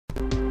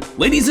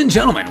Ladies and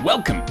gentlemen,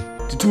 welcome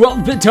to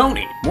 12-Bit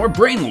Tony, more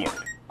Brainlord,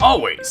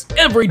 always,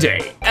 every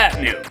day,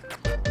 at noon.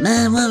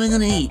 Man, what are we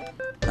gonna eat?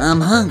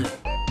 I'm hungry.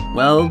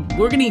 Well,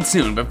 we're gonna eat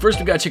soon, but first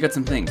we gotta check out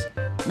some things.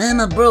 Man,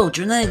 my bro,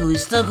 Trinagle,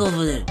 he's stuck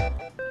over there.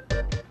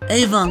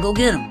 Avon, go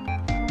get him.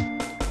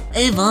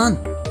 Avon!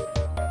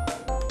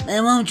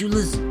 Man, why don't you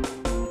listen?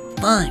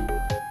 Fine.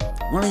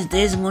 One of these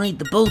days I'm gonna eat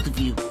the both of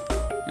you.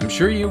 I'm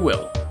sure you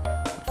will.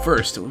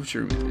 First, which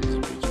room is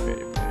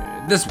this?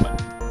 This one.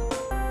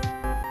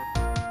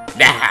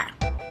 Ah!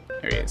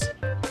 There he is.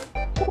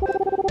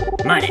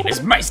 My name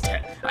is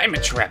Meister. I'm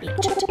a travel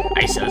agent.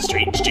 I sell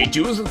strange jade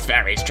jewels with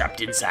fairies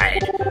trapped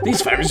inside.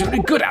 These fairies will be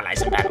good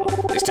allies in battle.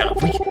 They start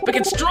off weak, but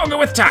get stronger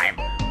with time.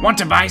 Want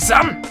to buy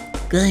some?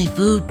 Got any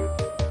food?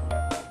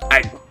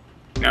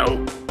 No.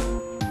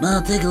 Well,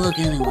 I'll take a look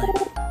anyway.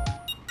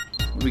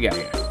 What do we got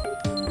here?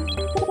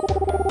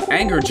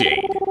 Anger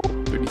Jade.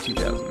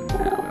 32,000. No, we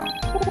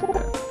don't have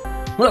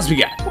that. What else we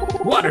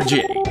got? Water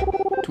Jade.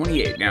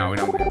 28. No, we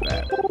don't have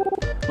that.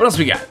 What else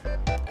we got?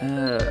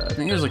 I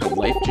think there's like a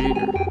Life Jade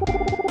or...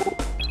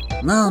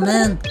 No,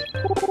 man.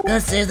 Gotta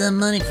save that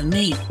money for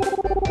me.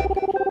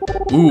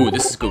 Ooh,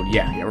 this is good.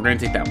 Yeah, we're gonna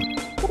take that one.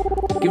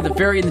 Give the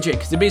fairy and the jade,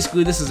 because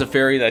basically this is a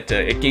fairy that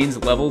it gains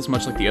levels,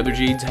 much like the other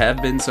jades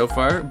have been so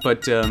far,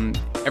 but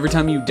every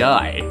time you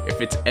die, if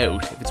it's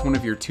one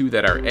of your two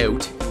that are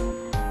out,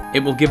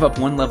 it will give up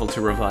one level to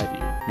revive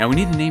you. Now we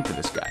need a name for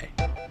this guy.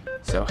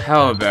 So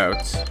how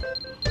about...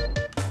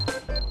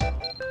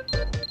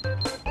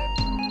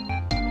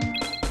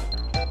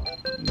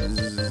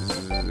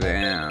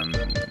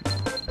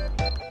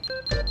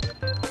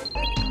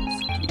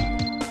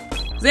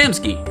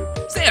 Zamsky!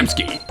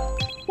 Zamsky!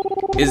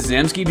 Is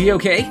Zamsky be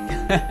okay?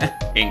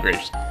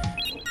 English.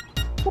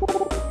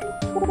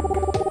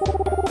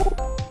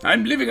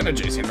 I'm living on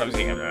adjacent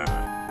property.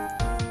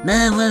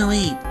 Man, when do we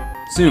eat?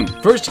 Soon.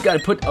 First you gotta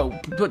put,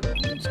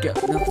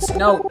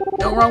 no,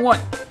 wrong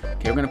one.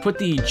 Okay, we're gonna put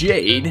the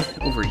jade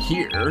over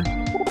here.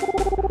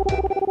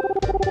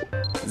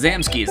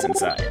 Zamsky is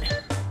inside.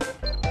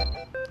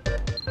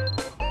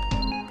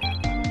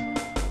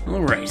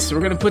 Alright, so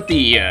we're gonna put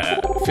the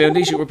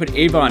foundation, we'll put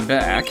Avon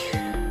back.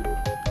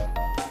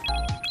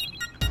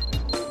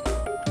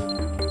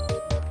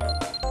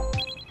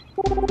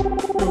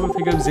 Oh,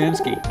 pick up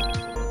Zamsky.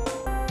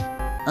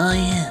 Oh,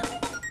 yeah.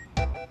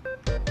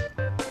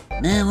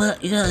 Man,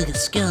 what? You got like a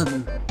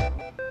skeleton.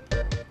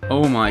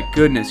 Oh my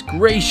goodness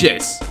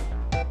gracious!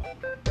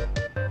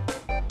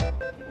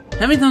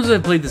 How many times have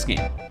I played this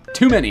game?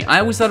 Too many. I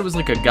always thought it was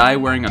like a guy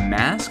wearing a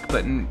mask,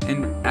 but in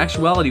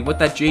actuality, what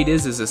that jade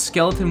is a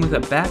skeleton with a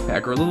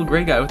backpack, or a little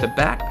gray guy with a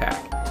backpack.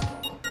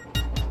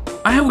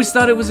 I always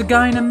thought it was a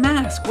guy in a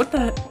mask. What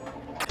the?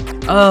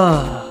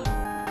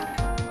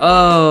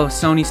 Oh,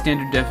 Sony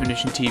Standard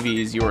Definition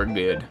TVs, you're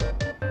good.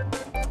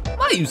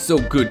 Why are you so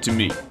good to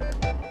me?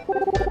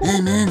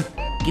 Hey, man,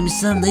 give me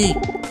something to eat.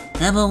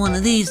 How about one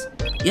of these?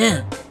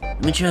 Yeah,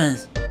 let me try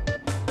this.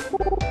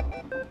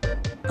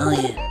 Oh,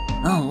 yeah.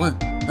 Oh,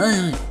 what?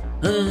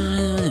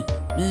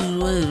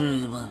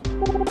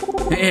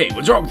 Hey,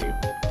 what's wrong with you?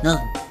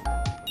 Nothing.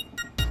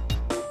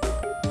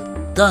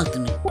 Talk to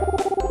me.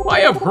 I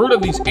have heard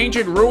of these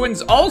ancient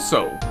ruins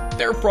also.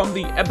 They're from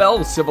the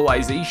Ebel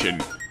civilization.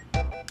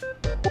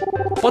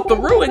 But the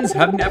ruins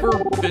have never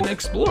been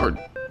explored.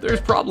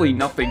 There's probably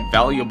nothing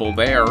valuable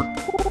there.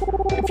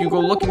 If you go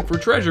looking for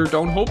treasure,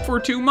 don't hope for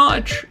too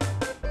much.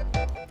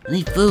 I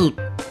need food.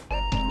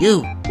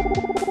 You.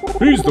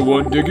 He's the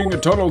one digging a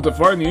tunnel to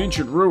find the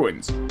ancient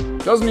ruins.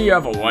 Doesn't he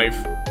have a wife?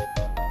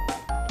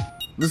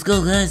 Let's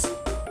go, guys.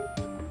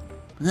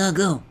 We gotta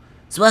go,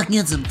 so I can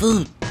get some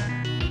food.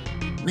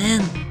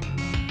 Man,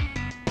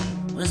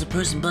 where does a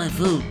person buy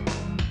food?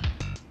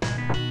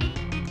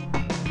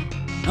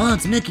 Oh,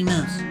 it's Mickey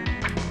Mouse.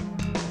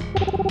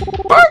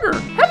 Barger,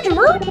 haven't you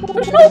heard?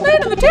 There's an old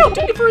man in the town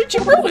digging for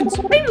ancient ruins.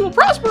 Maybe we'll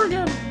prosper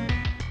again.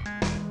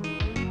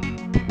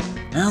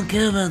 I don't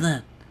care about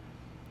that.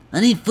 I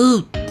need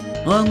food,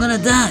 or I'm gonna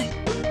die.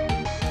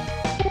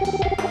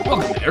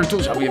 Welcome to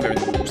Airtools, how we have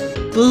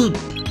everything. Food.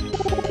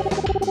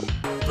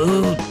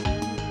 Food.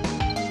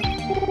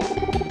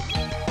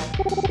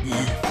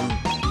 Yeah,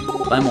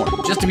 food. Buy more,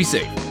 just to be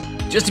safe.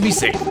 Just to be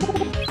safe.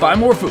 Buy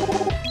more food.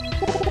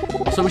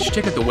 Also, we should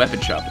check out the weapon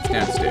shop. It's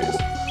downstairs.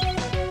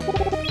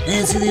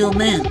 Hey, I see the old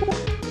man.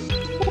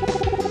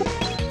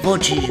 4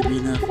 cheese should be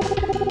enough.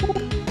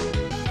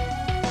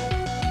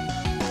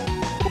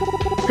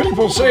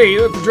 People say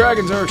that the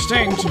dragons are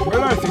extinct, but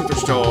I think they're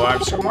still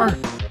alive somewhere.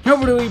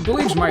 Nobody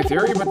believes my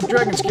theory, but the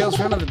dragon scales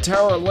found at the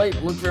Tower of Light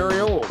look very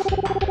old.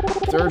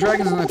 If there are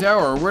dragons in the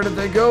tower, where did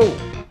they go?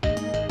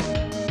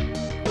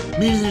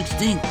 Maybe they're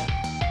extinct.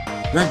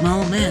 Like my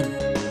old man.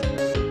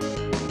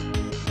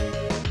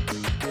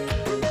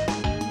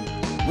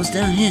 What's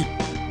down here?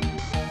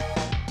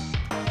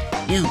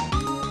 You.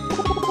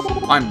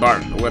 I'm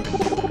Barton, the weapon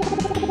dealer.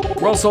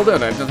 We're all sold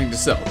out. I have nothing to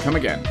sell. Come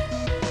again.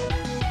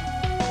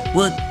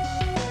 What?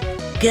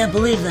 Can't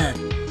believe that.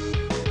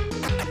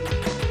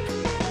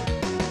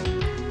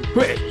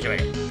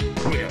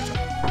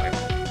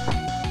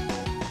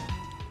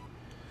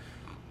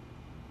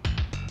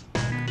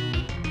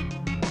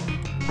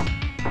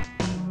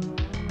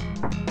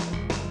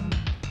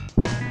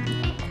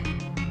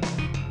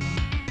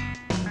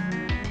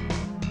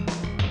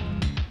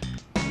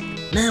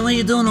 Man, what are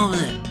you doing over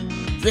there?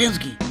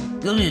 Samsky,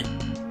 come here.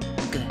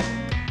 Okay.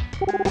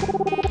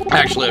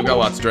 Actually, I've got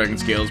lots of dragon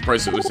scales.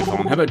 Price of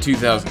Usifon. How about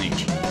 2,000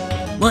 each?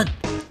 What?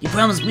 You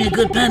promised me a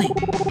good penny.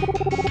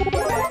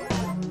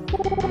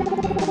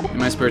 In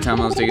my spare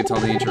time, I was digging to all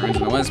the ancient ruins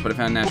in the west, but I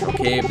found a natural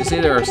cave. They say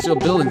there are still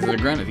buildings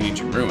underground at the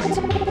ancient ruins.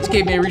 This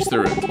cave may reach the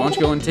ruins. Why don't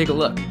you go and take a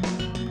look?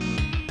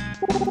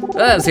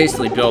 That was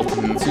hastily built,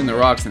 and soon the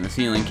rocks in the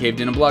ceiling caved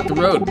in and blocked the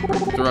road.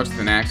 Break the rocks with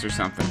an axe or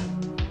something.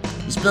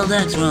 You spelled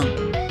axe wrong.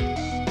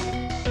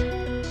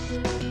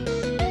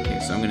 Okay,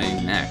 so I'm gonna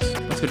need an axe.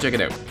 Let's go check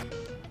it out.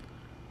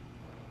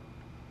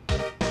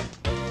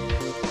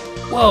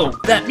 Whoa,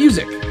 that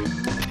music!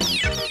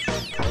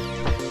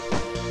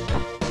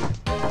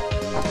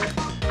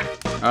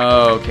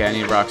 Oh, okay, I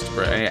need rocks to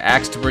break.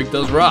 Axe to break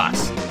those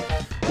rocks.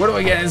 Where do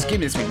I get this?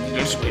 Give me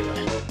this thing.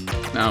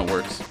 Now it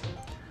works.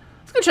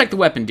 Let's go check the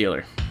weapon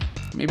dealer.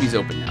 Maybe he's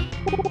open now.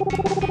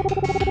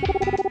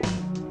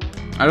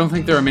 I don't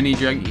think there are many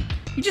draggy.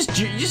 You just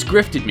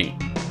grifted me.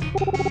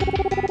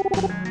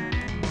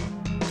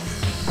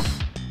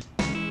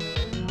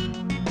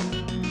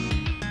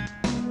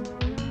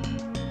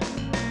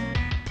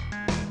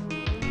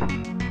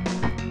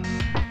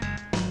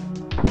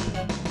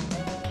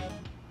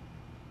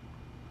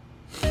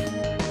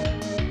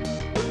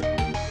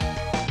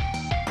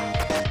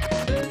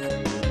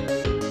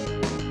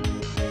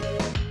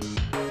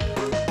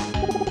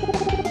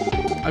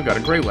 I've got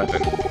a great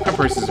weapon. Our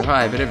prices are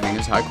high, but everything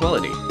is high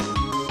quality.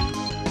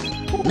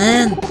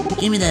 Man,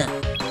 give me that.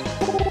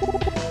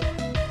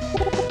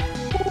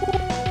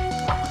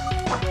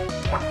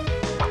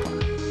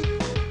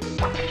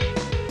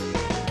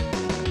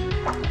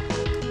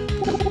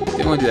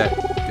 Didn't want to do that.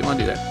 Didn't want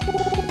to do that.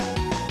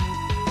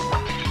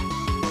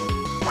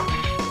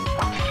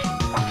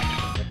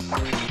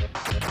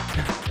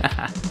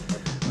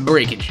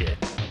 Breaking shit.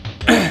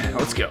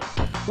 Let's go.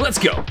 Let's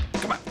go.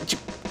 Come on.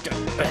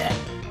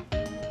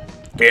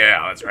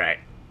 Yeah, that's right.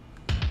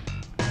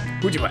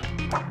 Who'd you want?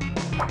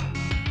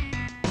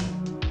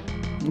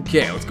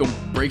 Okay, let's go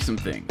break some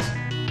things.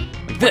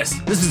 Like this.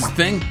 This is the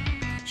thing.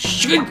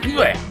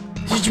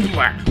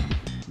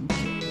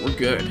 Okay, we're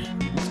good.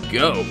 Let's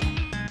go.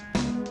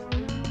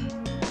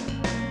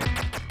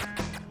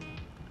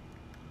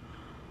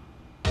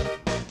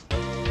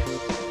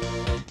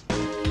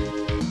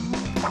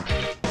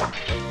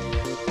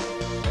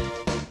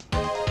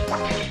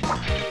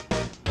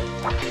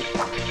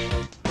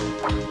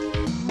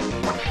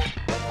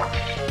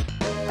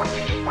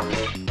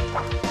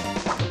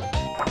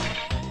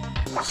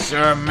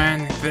 So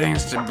many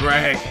things to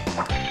break.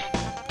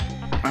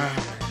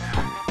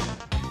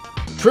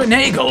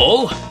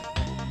 Trinagle!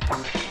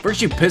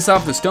 First you piss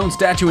off the stone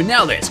statue and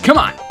now this. Come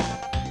on!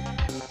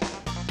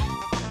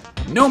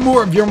 No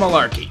more of your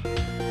malarkey.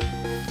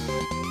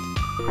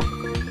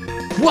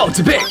 Whoa, it's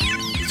a pig!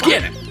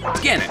 Scan it!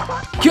 Scan it!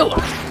 Kill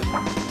him!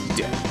 He's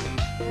dead.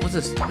 What's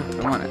this?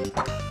 I want it.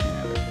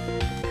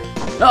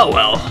 Oh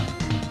well.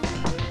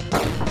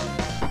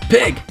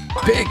 Pig!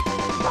 Pig!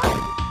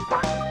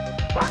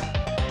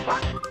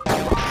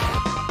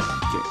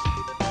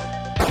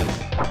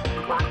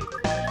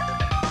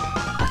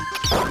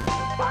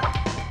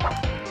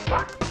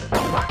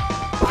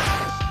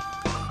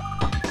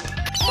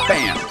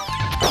 Bam!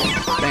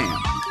 Bam!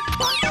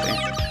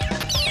 Bam!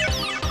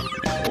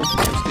 Oh,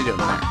 what's he doing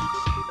there?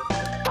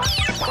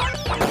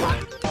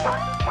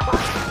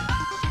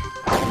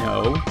 No.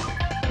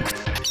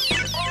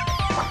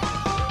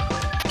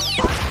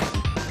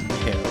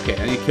 Okay, I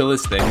need to kill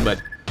this thing, but...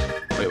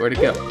 Wait, where'd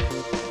it go?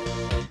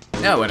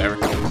 No, whatever.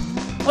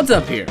 What's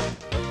up here?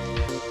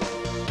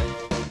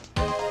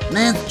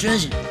 Man's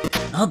treasure.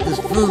 I hope this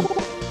food.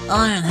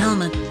 Iron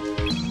helmet.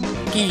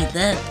 Can't eat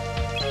that.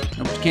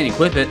 No, but you can't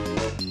equip it.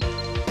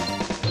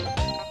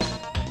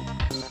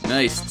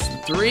 Nice. It's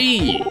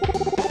 3!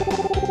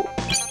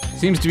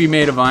 Seems to be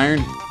made of iron,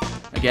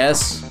 I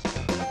guess.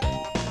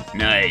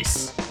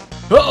 Nice.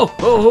 Oh!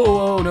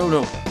 Oh, no.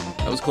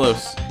 That was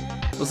close.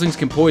 Those things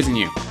can poison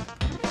you.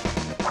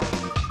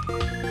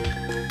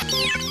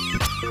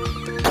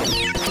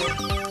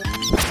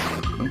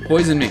 Don't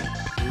poison me.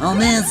 Oh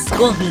man, it's a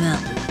scorpion out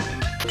there.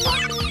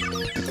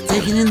 It's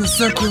taking in the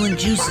succulent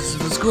juices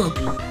of the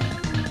scorpion.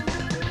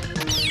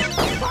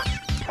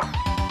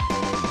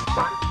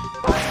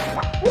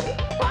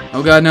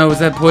 Oh god, no, is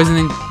that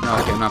poisoning? No,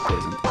 okay, I'm not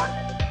poisoned.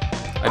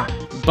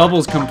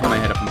 Bubbles come from my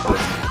head if I'm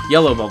poisoned.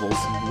 Yellow bubbles,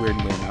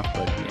 weirdly enough,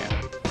 but yeah.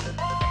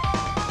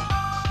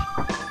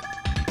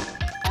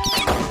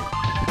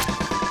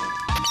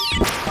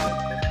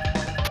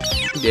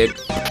 He did.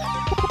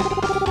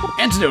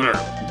 Antidote!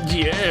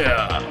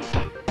 Yeah!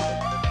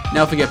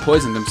 Now if I get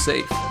poisoned, I'm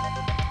safe.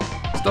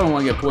 Still don't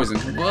want to get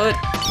poisoned. What?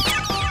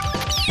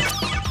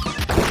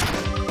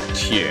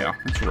 Yeah,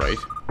 that's right.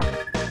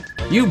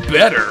 You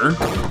better!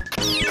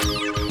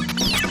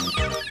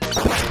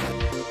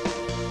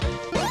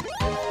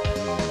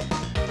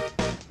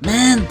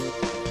 Man,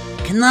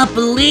 cannot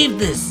believe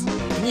this.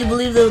 Can you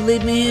believe they would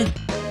leave me here?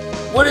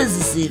 What is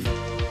this even?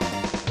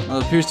 Well,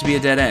 it appears to be a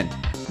dead end.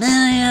 Man,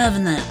 I ain't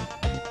having that.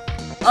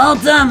 All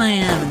time I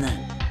ain't having that.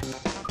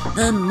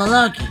 That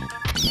malarkey.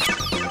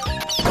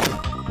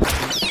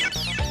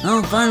 I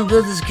don't find him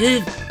build this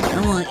cave.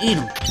 I want to eat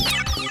him.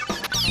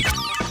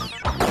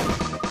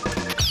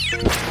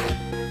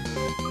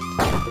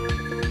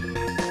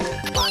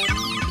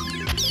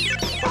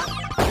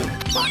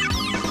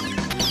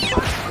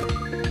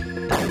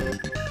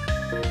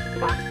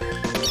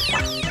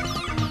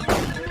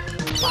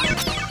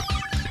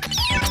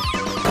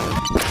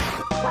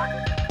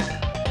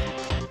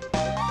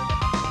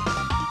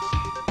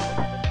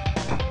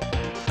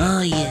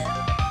 Oh yeah.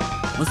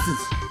 What's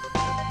this?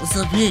 What's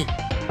up here?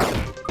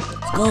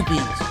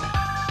 Scorpions.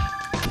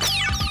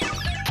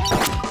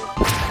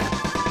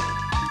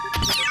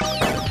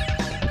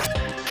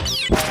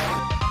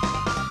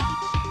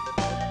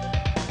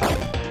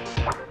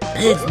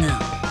 Pigs now.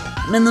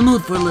 I'm in the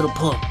mood for a little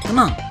pork. Come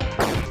on.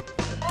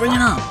 Bring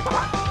it on.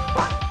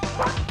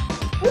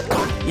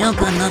 You don't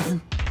got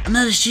nothing. I'm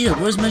out of shield.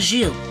 Where's my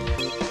shield?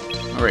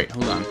 Alright,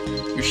 hold on.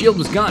 Your shield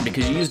was gone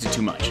because you used it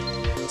too much.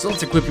 So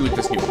let's equip you with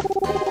this new one.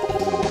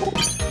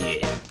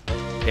 Yeah.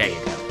 There you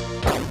go.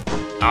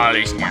 All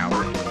is now.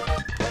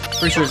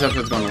 Pretty sure this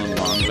episode's going a little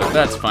long, but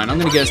that's fine. I'm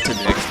gonna get us to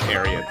the next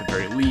area at the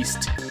very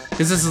least.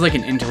 Because this is like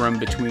an interim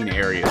between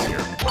areas here.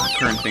 The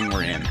current thing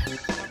we're in.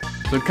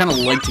 So I'd kind of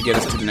like to get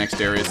us to the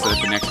next area so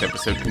that the next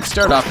episode can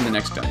start off in the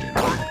next dungeon.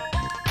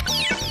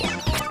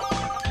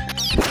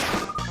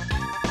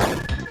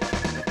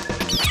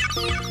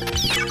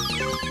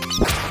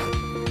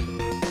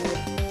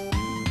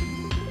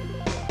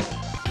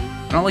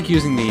 I don't like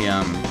using the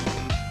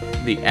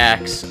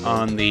axe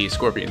on the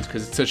scorpions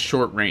because it's such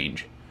short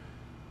range.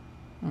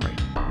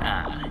 Alright.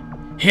 Ah,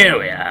 here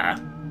we are.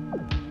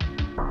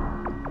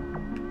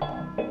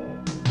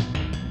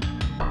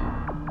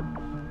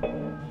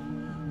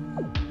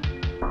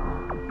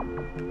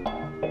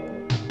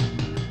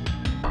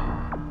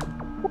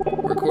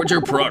 Record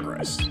your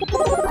progress.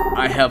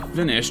 I have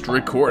finished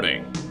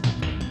recording.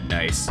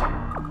 Nice.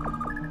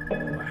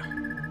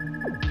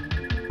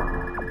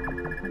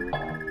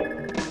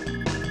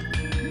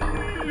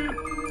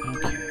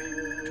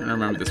 Trying to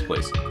remember this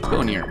place. Let's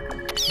go in here.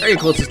 Area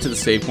closest to the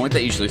save point.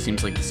 That usually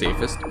seems like the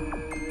safest.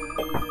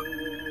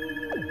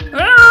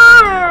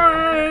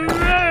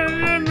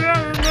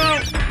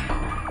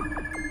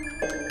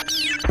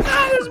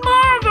 There's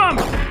more of them!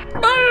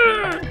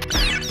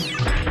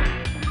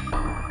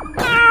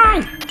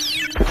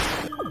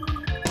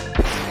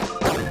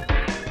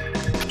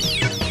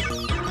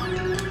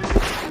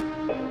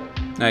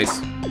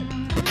 Nice.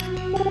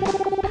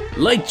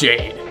 Light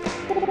Jade.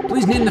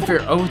 Please name the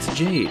fair. Oh, it's a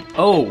jade.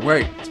 Oh,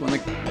 right. It's one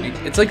like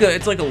it's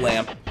like a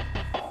lamp.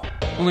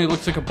 Only it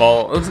looks like a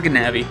ball. It looks like a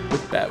navy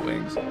with bat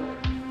wings.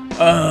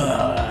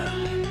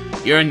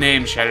 Your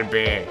name shall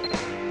be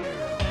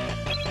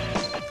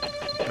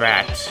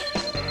Bat.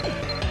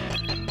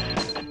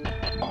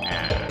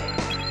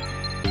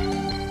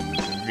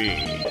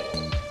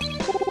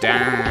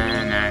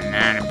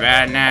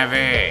 Bad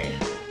Navy.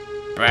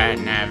 Bad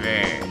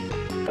Navy.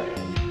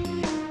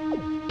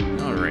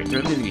 Alright, do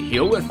I have anything to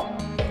heal with?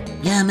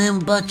 Yeah, man,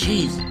 we bought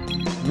cheese.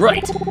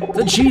 Right!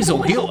 The cheese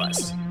will heal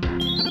us!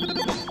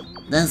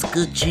 That's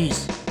good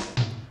cheese.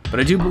 But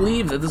I do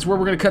believe that this is where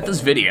we're gonna cut this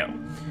video.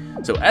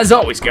 So as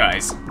always,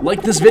 guys,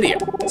 like this video,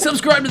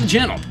 subscribe to the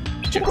channel,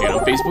 check me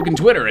out on Facebook and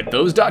Twitter at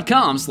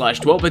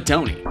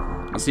those.com/12bittony.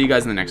 I'll see you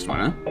guys in the next one,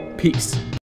 huh? Peace.